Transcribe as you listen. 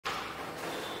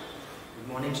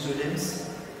Good morning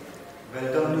students.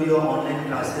 Welcome to your online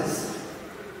classes.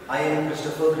 I am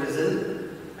Crizzle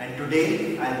and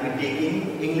today I will be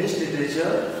taking English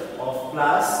Literature of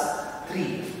class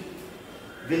 3.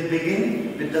 We'll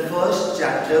begin with the first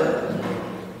chapter.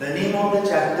 The name of the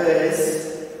chapter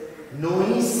is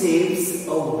Noe Saves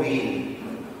a Whale.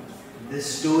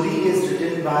 This story is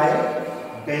written by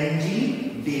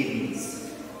Benji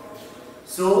Davies.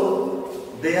 So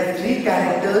there are three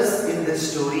characters in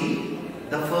this story.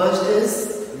 The first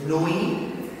is Noe,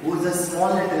 who is a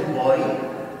small little boy.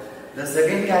 The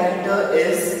second character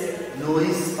is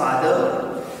Noe's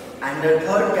father, and the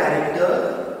third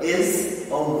character is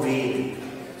a whale.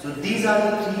 So these are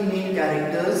the three main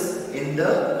characters in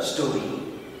the story.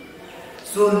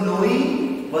 So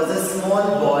Noe was a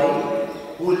small boy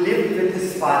who lived with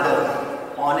his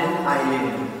father on an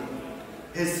island.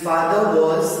 His father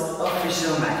was a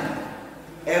fisherman.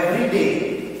 Every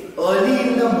day, early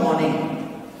in the morning,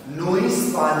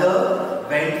 Noe's father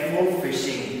went for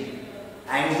fishing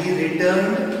and he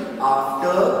returned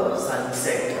after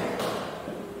sunset.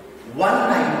 One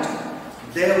night,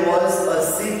 there was a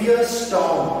severe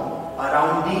storm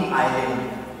around the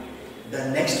island. The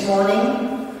next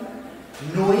morning,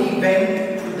 Noe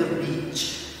went to the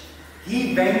beach.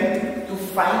 He went to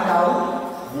find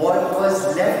out what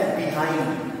was left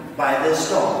behind by the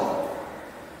storm.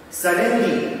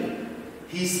 Suddenly,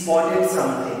 he spotted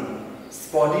something.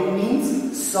 Spotted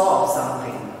means saw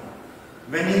something.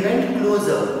 When he went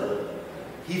closer,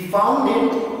 he found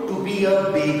it to be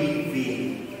a baby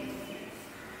whale.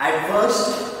 At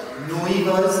first,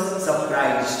 Noe was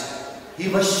surprised. He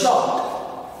was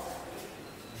shocked.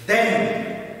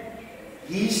 Then,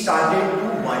 he started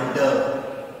to wonder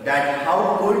that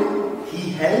how could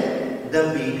he help the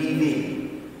baby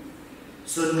whale.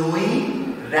 So Noe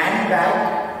ran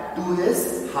back to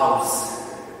his house.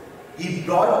 He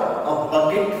brought a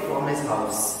bucket from his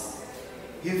house.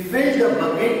 He filled the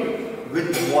bucket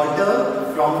with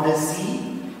water from the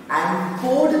sea and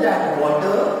poured that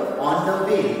water on the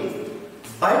whale.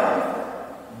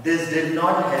 But this did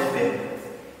not help him.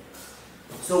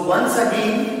 So once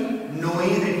again, Noe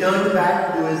returned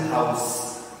back to his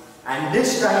house. And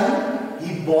this time,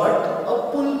 he bought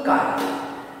a pull cart.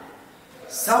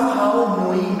 Somehow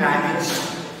Noe managed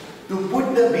to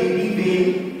put the baby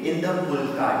whale in the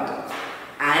pull cart,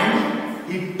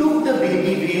 and he took the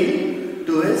baby whale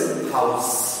to his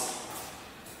house.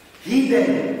 He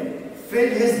then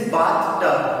filled his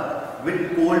bathtub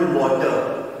with cold water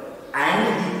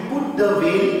and he put the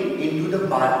whale into the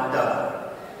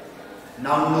bathtub.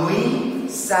 Now Noe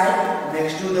sat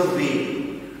next to the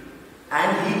whale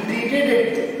and he treated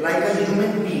it like a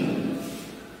human being.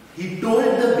 He told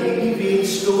the baby whale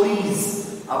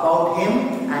stories about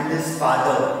him and his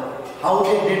father, how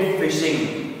they did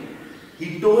fishing.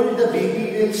 He told the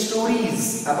baby whale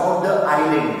stories about the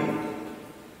island.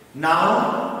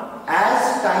 Now,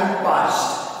 as time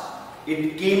passed,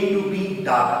 it came to be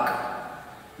dark.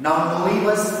 Now Noe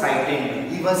was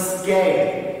frightened. He was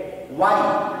scared.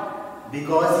 Why?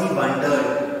 Because he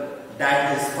wondered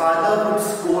that his father would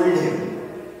scold him.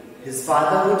 His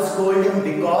father would scold him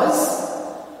because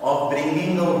of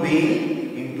bringing a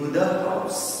whale into the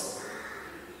house.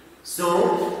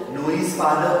 So Noe's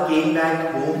father came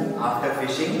back home after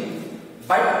fishing,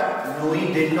 but Noe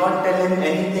did not tell him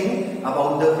anything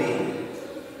about the whale.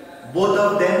 Both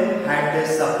of them had their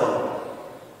supper.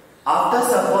 After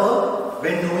supper,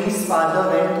 when Noe's father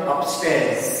went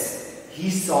upstairs, he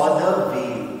saw the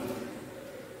whale.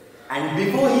 And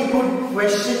before he could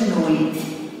question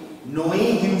Noe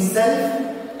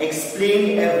himself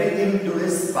explained everything to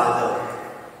his father.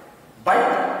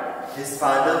 But his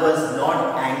father was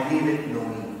not angry with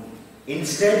Noe.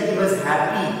 Instead, he was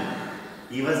happy.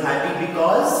 He was happy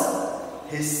because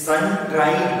his son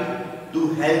tried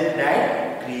to help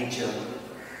that creature.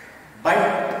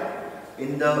 But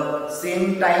in the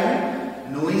same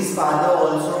time, Noe's father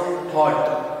also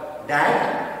thought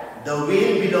that the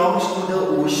whale belongs to the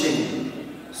ocean.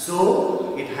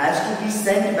 So it has to be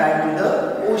sent back to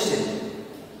the ocean.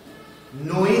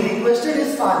 Noe requested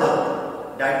his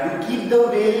father that to keep the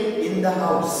whale in the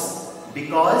house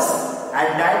because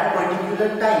at that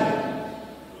particular time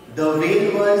the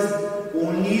whale was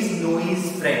only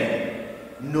Noe's friend.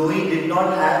 Noe did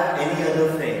not have any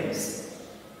other friends.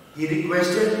 He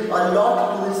requested a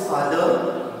lot to his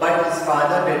father, but his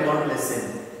father did not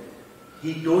listen.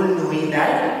 He told Noe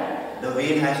that the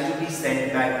whale has to be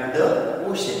sent back to the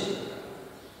ocean.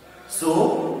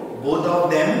 So both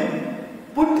of them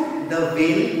put the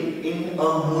whale in a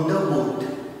motorboat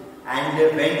and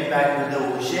they went back to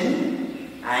the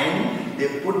ocean and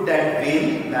they put that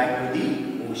whale back to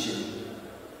the ocean.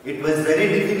 It was very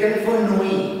difficult for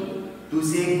Noe to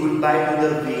say goodbye to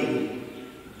the whale.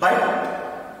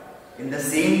 But in the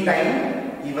same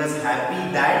time, he was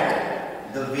happy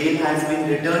that the whale has been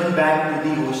returned back to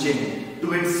the ocean,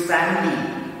 to its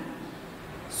family.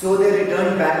 So they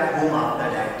returned back home after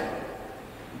that.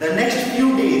 The next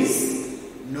few days,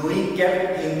 Noe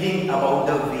kept thinking about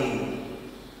the whale.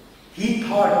 He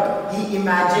thought, he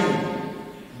imagined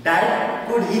that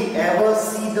could he ever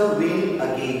see the whale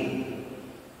again.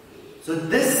 So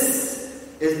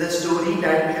this is the story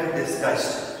that we have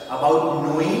discussed about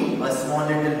Noe, a small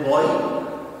little boy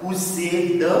who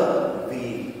saved the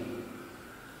whale.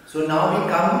 So now we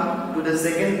come to the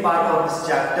second part of this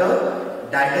chapter,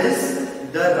 that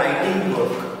is the writing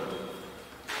work.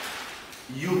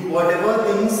 Whatever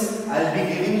things I'll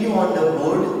be giving you on the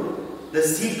board, the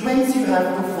sequence you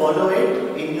have to follow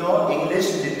it in your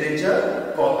English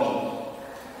literature copy.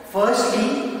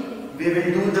 Firstly, we will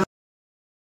do the